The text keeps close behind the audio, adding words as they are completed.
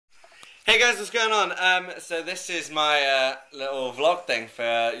Hey guys, what's going on? So this is my little vlog thing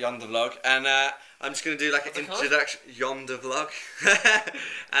for Yonder Vlog, and I'm just gonna do like an introduction. Yonder Vlog.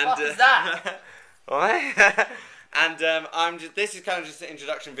 And, what is that? What? And this is kind of just an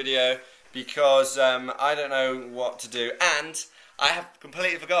introduction video because I don't know what to do, and I have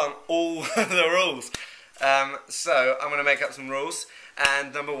completely forgotten all the rules. So I'm gonna make up some rules.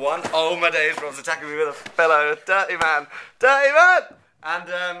 And number one, oh my days, Rob's attacking me with a fellow dirty man, dirty man. And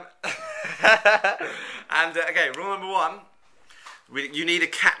okay, rule number one: you need a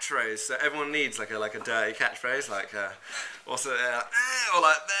catchphrase. So everyone needs like a dirty catchphrase, like what's it, or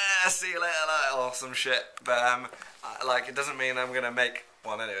like see you later, or some shit. But like it doesn't mean I'm gonna make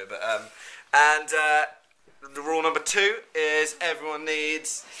one anyway. But the rule number two is everyone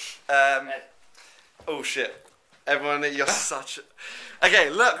needs oh shit, everyone you're such. Okay,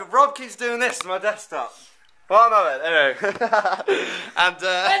 look, Rob keeps doing this to my desktop. One of it, anyway. And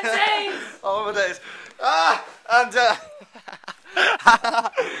oh my days.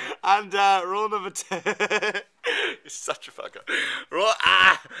 And rule number two. You're such a fucker.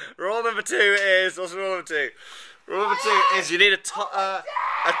 Rule number two is, what's rule number two? Rule number two is you need a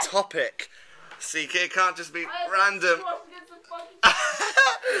topic. See, it can't just be random.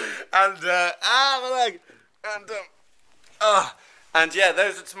 And my leg. And yeah,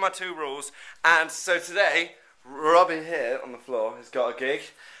 those are my two rules. And so today, Robbie here on the floor has got a gig,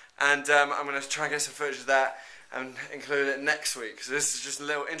 and I'm going to try and get some footage of that and include it next week. So this is just a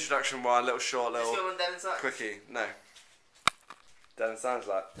little introduction one, a little short, little quickie. No. Devon sounds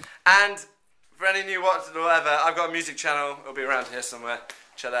like. And for any new watchers or whatever, I've got a music channel. It'll be around here somewhere.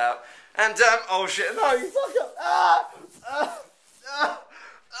 Check it out. And oh shit, no, you fuck up.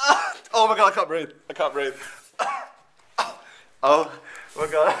 Oh my god, I can't breathe. I can't breathe. Oh my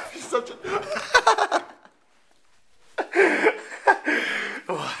god, I'm such a...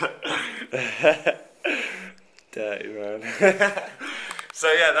 Dirty man.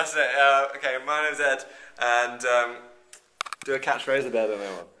 So yeah, that's it. Okay, my name's Ed, and do a catchphrase of Ed, I don't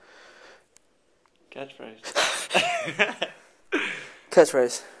know what. Catchphrase.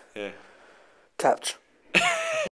 Catchphrase. Yeah. Catch.